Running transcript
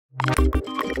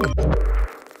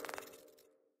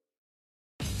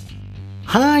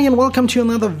Hi and welcome to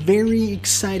another very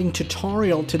exciting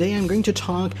tutorial. Today I'm going to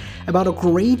talk about a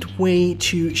great way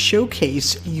to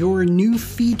showcase your new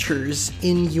features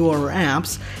in your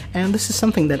apps, and this is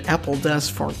something that Apple does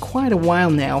for quite a while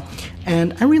now,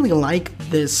 and I really like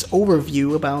this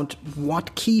overview about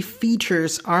what key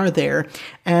features are there.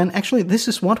 And actually this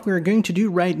is what we're going to do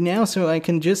right now, so I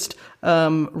can just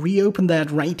reopen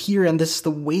that right here, and this is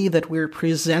the way that we're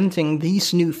presenting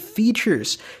these new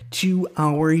features to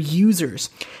our users.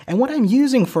 And what I'm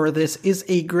using for this is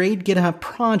a great GitHub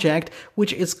project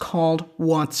which is called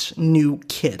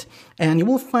WhatsNewKit, and you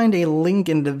will find a link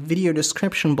in the video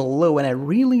description below. And I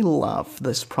really love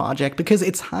this project because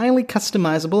it's highly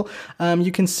customizable.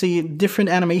 You can see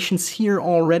different animations here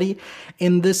already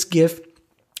in this GIF.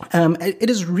 It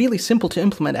is really simple to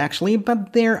implement actually,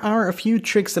 but there are a few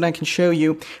tricks that I can show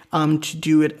you to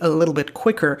do it a little bit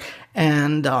quicker.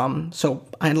 And so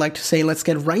I'd like to say let's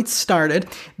get right started.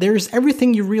 There's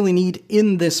everything you really need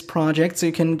in this project, so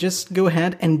you can just go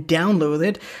ahead and download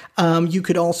it. You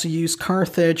could also use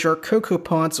Carthage or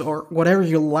CocoaPods or whatever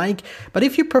you like, but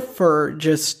if you prefer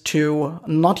just to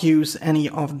not use any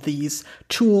of these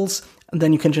tools,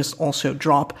 then you can just also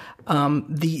drop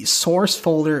the source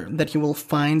folder that you will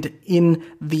find in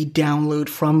the download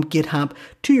from GitHub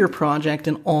to your project,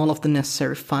 and all of the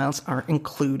necessary files are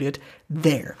included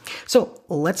there. So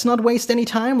let's not waste any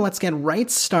time, let's get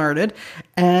right started.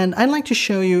 And I'd like to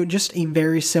show you just a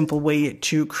very simple way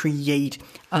to create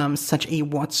such a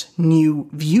What's New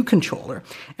view controller.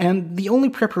 And the only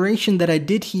preparation that I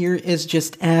did here is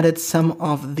just added some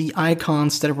of the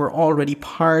icons that were already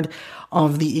part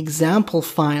of the example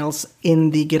files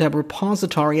in the GitHub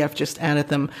repository. I've just added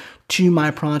them to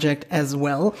my project as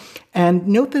well. And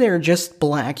note that they're just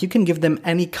black. You can give them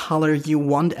any color you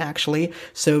want actually.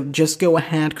 So just go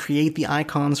ahead, create the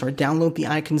icons or download the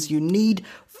icons you need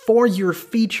for your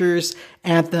features,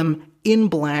 add them in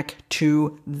black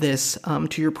to this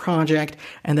to your project,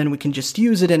 and then we can just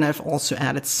use it. And I've also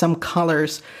added some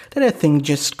colors that I think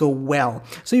just go well.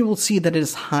 So you will see that it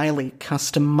is highly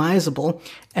customizable,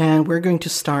 and we're going to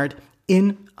start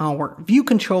in our view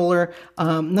controller.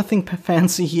 Nothing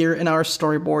fancy here in our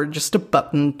storyboard, just a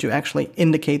button to actually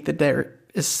indicate that there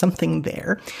is something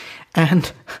there.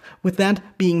 And with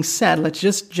that being said, let's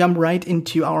just jump right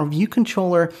into our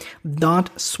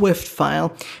ViewController.swift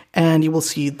file, and you will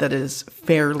see that it is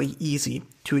fairly easy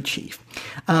to achieve.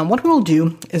 What we'll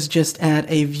do is just add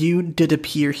a view did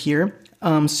appear here.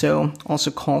 So also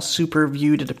call super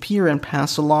view did appear and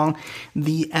pass along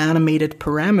the animated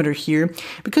parameter here,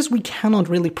 because we cannot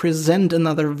really present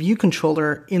another view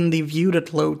controller in the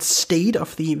view.load state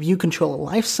of the view controller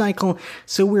lifecycle.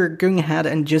 So we're going ahead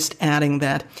and just adding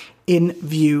that in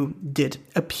view did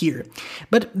appear.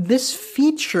 But this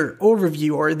feature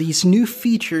overview or these new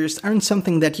features aren't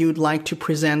something that you'd like to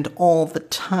present all the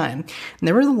time.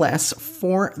 Nevertheless,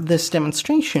 for this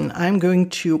demonstration, I'm going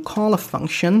to call a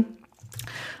function,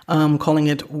 calling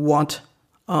it what's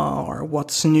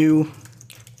new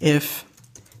if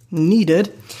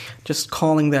needed. Just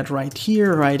calling that right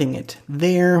here, writing it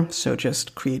there. So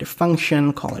just create a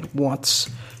function, call it what's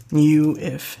new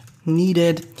if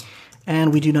needed.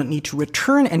 And we do not need to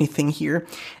return anything here.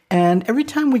 And every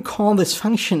time we call this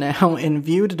function now in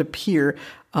view did appear,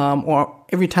 or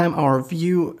every time our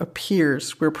view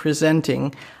appears, we're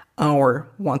presenting our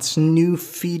what's new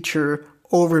feature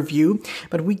overview.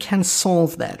 But we can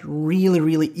solve that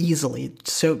really easily.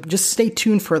 So just stay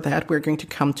tuned for that. We're going to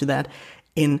come to that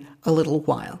in a little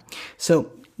while.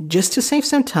 So just to save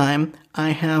some time,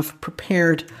 I have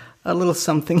prepared a little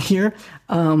something here,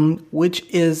 which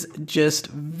is just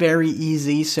very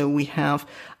easy. So we have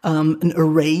an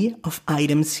array of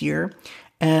items here,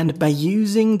 and by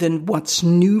using the What's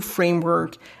New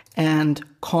framework and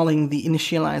calling the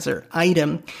initializer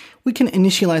item, we can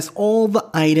initialize all the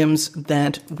items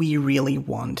that we really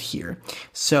want here.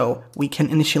 So we can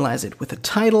initialize it with a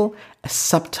title, a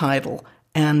subtitle,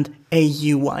 and a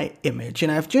UI image.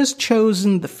 And I've just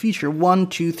chosen the feature 1,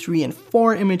 2, 3, and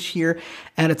 4 image here,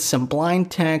 added some blind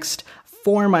text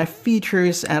for my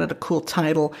features, added a cool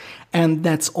title, and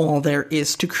that's all there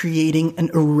is to creating an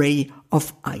array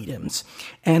of items.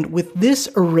 And with this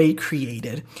array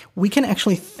created, we can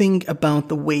actually think about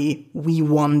the way we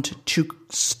want to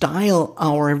style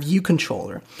our view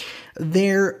controller.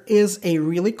 There is a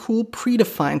really cool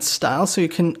predefined style, so you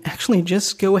can actually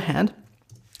just go ahead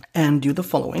and do the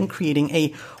following, creating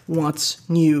a What's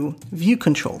New view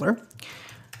controller,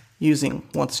 using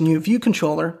What's New view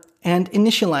controller, and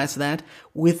initialize that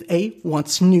with a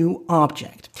What's New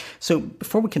object. So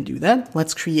before we can do that,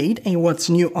 let's create a What's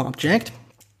New object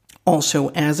also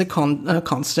as a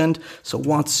constant. So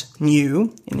what's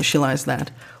new, initialize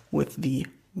that with the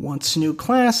what's new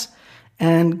class,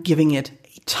 and giving it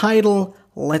a title,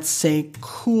 let's say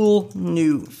cool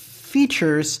new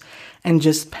features, and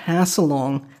just pass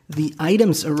along the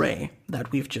items array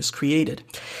that we've just created.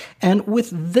 And with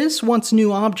this what's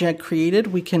new object created,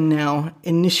 we can now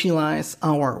initialize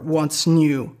our what's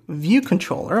new view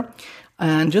controller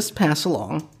and just pass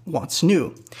along what's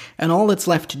new. And all that's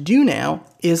left to do now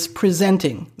is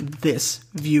presenting this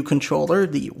view controller,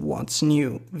 the what's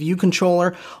new view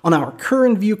controller, on our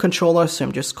current view controller. So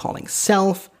I'm just calling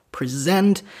self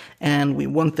present, and we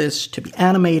want this to be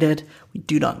animated. We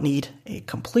do not need a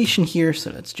completion here,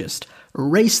 so let's just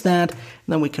erase that. And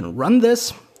then we can run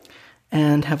this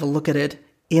and have a look at it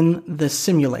in the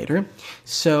simulator.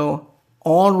 So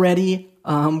already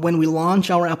when we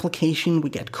launch our application, we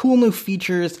get cool new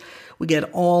features. We get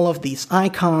all of these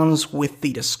icons with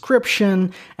the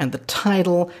description and the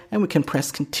title, and we can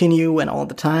press continue, and all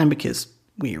the time, because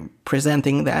we're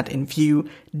presenting that in view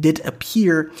did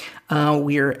appear,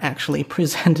 we're actually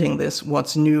presenting this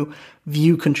what's new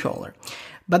view controller.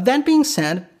 But that being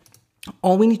said,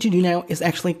 all we need to do now is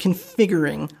actually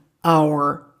configuring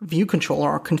our view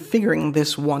controller, or configuring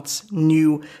this what's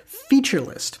new feature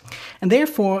list. And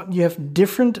therefore, you have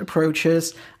different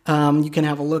approaches. You can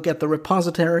have a look at the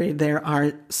repository. There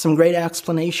are some great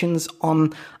explanations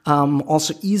on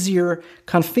also easier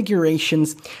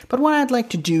configurations. But what I'd like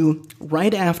to do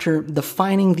right after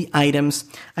defining the items,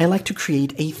 I like to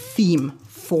create a theme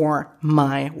for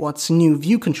my what's new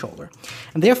view controller.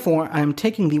 And therefore, I'm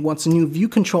taking the what's new view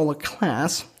controller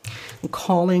class and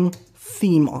calling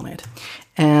theme on it.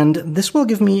 And this will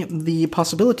give me the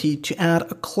possibility to add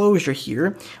a closure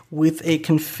here with a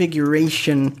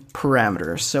configuration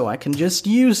parameter. So I can just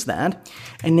use that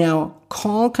and now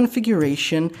call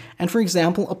configuration and, for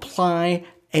example, apply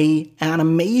a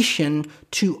animation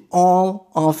to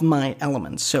all of my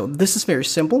elements. So this is very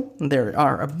simple. There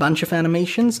are a bunch of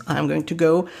animations. I'm going to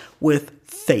go with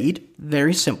fade,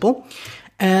 very simple.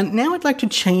 And now I'd like to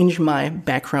change my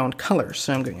background color.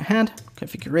 So I'm going ahead,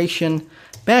 configuration,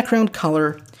 background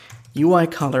color, UI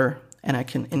color, and I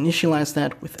can initialize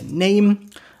that with a name.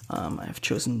 I've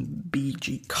chosen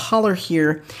BG color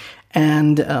here,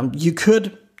 and you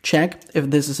could check if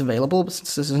this is available,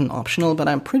 since this isn't optional, but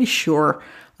I'm pretty sure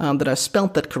that I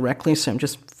spelled that correctly, so I'm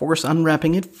just force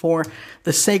unwrapping it for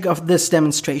the sake of this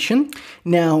demonstration.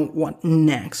 Now, what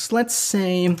next? Let's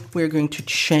say we're going to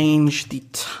change the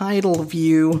title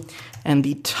view and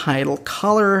the title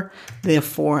color.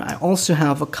 Therefore, I also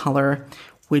have a color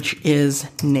which is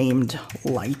named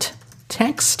light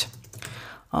text.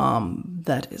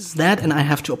 That is that, and I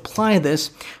have to apply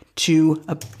this to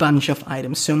a bunch of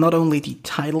items. So not only the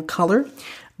title color,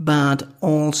 but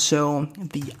also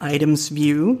the items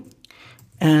view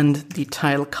and the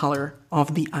title color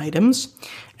of the items,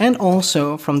 and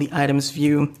also from the items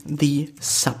view, the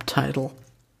subtitle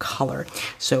color.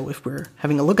 So if we're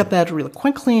having a look at that really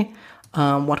quickly,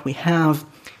 what we have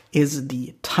is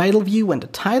the title view and the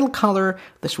title color.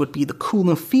 This would be the cool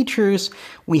new features.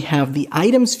 We have the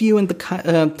items view and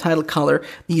the title color.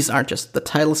 These are just the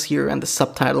titles here, and the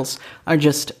subtitles are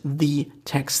just the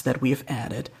text that we've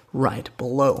added right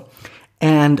below.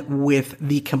 And with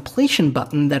the completion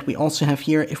button that we also have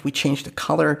here, if we change the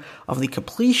color of the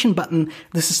completion button,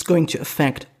 this is going to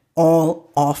affect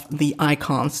all of the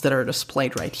icons that are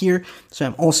displayed right here. So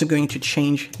I'm also going to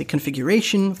change the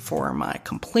configuration for my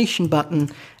completion button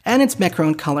and its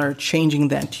background color, changing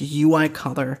that to UI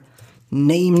color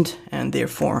named, and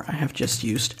therefore I have just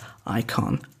used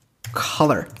icon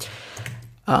color.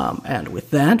 And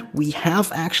with that, we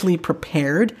have actually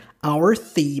prepared our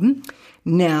theme.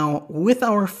 Now, with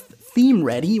our theme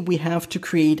ready, we have to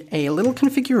create a little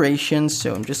configuration.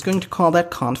 So I'm just going to call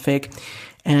that config.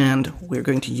 And we're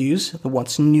going to use the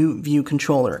what's new view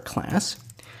controller class,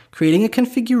 creating a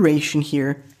configuration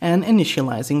here and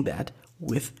initializing that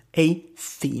with a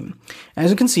theme.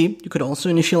 As you can see, you could also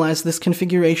initialize this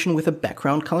configuration with a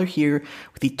background color here,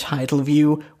 with the title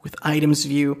view, with items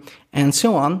view, and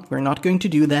so on. We're not going to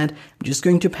do that. I'm just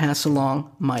going to pass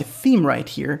along my theme right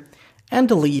here and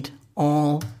delete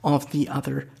all of the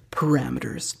other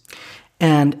parameters.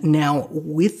 And now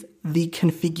with the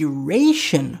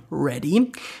configuration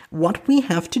ready, what we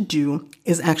have to do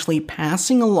is actually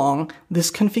passing along this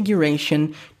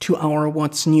configuration to our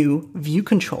what's new view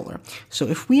controller. So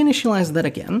if we initialize that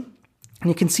again,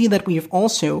 you can see that we have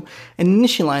also an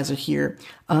initializer here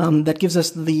that gives us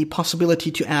the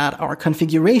possibility to add our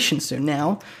configuration. So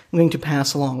now I'm going to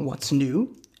pass along what's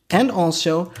new and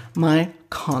also my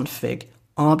config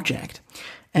object.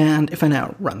 And if I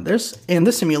now run this in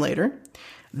the simulator,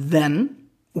 then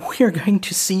we're going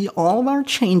to see all of our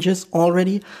changes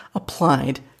already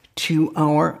applied to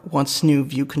our What's New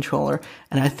view controller.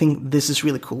 And I think this is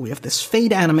really cool. We have this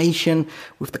fade animation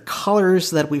with the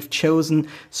colors that we've chosen.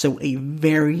 So a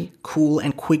very cool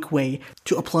and quick way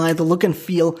to apply the look and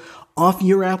feel of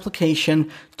your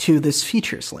application to this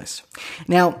features list.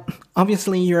 Now,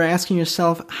 obviously you're asking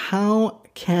yourself, how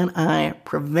can I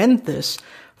prevent this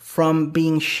from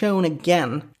being shown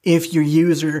again if your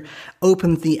user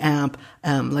opened the app,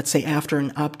 let's say after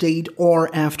an update or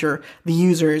after the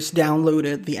user has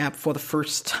downloaded the app for the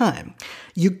first time?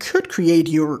 You could create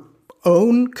your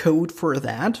own code for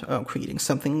that, creating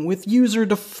something with user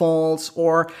defaults,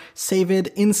 or save it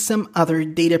in some other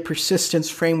data persistence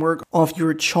framework of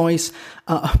your choice.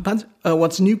 But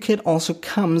WhatsNewKit also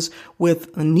comes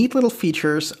with neat little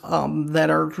features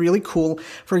that are really cool.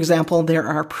 For example, there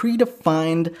are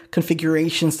predefined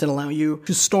configurations that allow you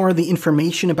to store the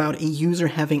information about a user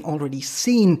having already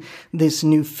seen this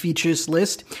new features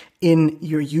list in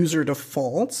your user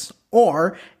defaults,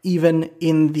 or even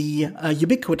in the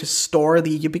ubiquitous store,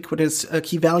 the ubiquitous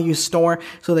KeyValue store,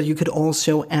 so that you could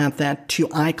also add that to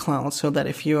iCloud, so that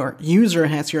if your user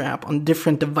has your app on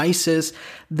different devices,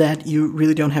 that you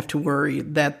really don't have to worry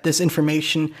that this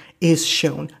information is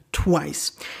shown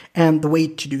twice. And the way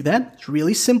to do that is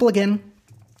really simple again.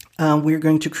 We're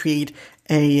going to create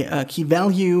a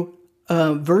KeyValue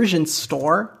version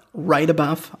store right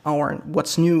above our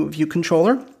What's New view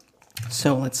controller.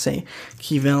 So let's say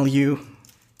KeyValue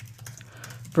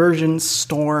version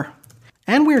store,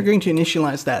 and we're going to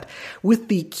initialize that with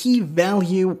the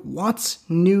KeyValue What's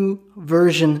New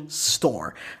version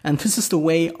store. And this is the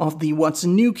way of the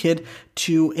WhatsNewKit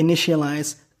to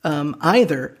initialize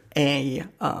either a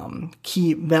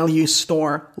KeyValue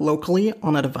store locally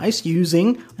on a device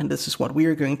using, and this is what we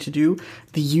are going to do,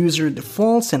 the user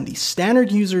defaults and the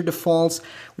standard user defaults,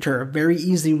 which are a very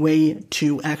easy way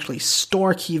to actually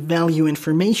store KeyValue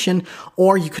information.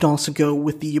 Or you could also go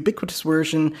with the ubiquitous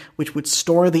version, which would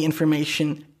store the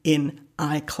information in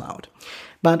iCloud.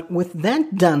 But with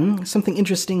that done, something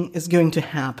interesting is going to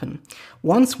happen.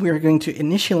 Once we're going to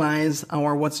initialize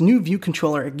our What's New view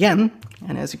controller again,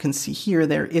 and as you can see here,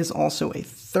 there is also a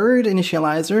third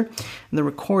initializer. The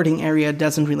recording area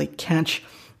doesn't really catch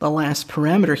the last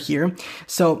parameter here.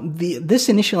 So this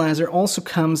initializer also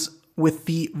comes with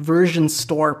the version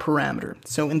store parameter.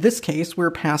 So in this case,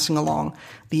 we're passing along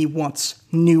the What's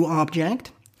New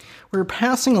object. We're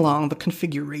passing along the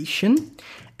configuration,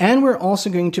 and we're also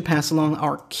going to pass along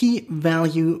our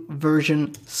KeyValue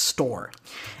version store.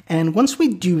 And once we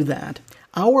do that,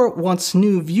 our What's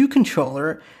New view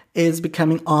controller is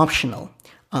becoming optional.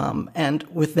 And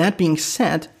with that being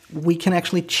said, we can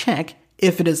actually check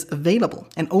if it is available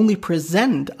and only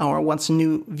present our What's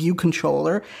New view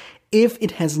controller if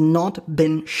it has not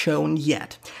been shown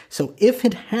yet. So if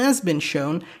it has been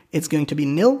shown, it's going to be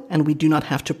nil, and we do not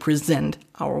have to present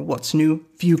our What's New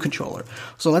view controller.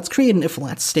 So let's create an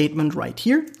if-else statement right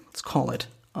here. Let's call it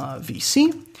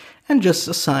VC, and just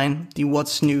assign the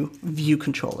What's New view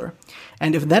controller.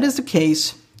 And if that is the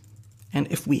case, and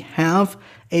if we have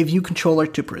a view controller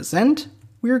to present,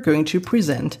 we're going to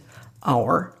present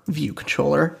our view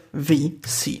controller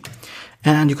VC.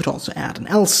 And you could also add an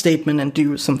else statement and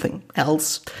do something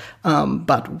else,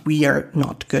 but we are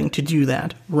not going to do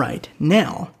that right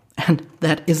now. And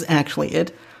that is actually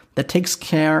it. That takes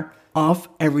care of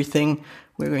everything.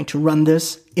 We're going to run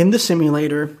this in the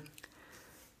simulator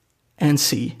and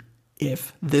see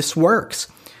if this works.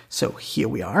 So here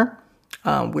we are.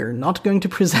 We're not going to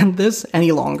present this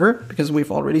any longer because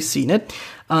we've already seen it.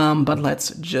 But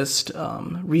let's just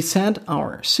reset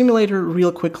our simulator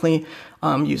real quickly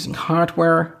using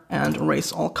hardware and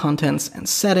erase all contents and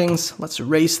settings. Let's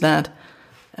erase that.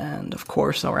 And of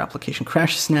course, our application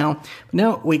crashes now. But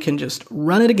now we can just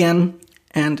run it again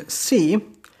and see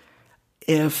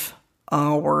if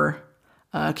our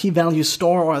KeyValue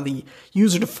store or the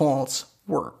user defaults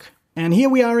work. And here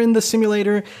we are in the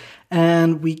simulator,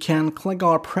 and we can click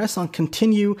or press on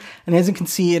continue. And as you can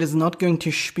see, it is not going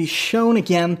to be shown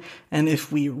again. And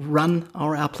if we run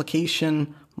our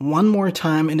application one more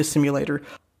time in the simulator,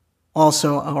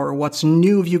 also our What's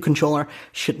New view controller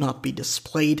should not be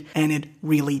displayed, and it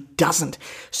really doesn't.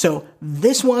 So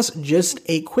this was just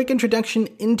a quick introduction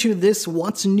into this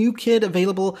What's New kit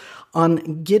available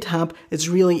on GitHub. It's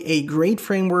really a great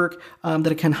framework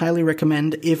that I can highly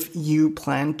recommend if you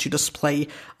plan to display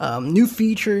new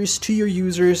features to your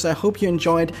users. I hope you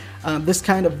enjoyed this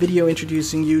kind of video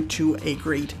introducing you to a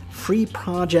great free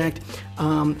project.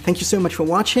 Thank you so much for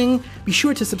watching. Be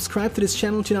sure to subscribe to this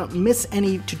channel to not miss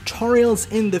any tutorials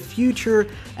in the future,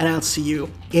 and I'll see you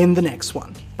in the next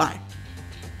one. Bye.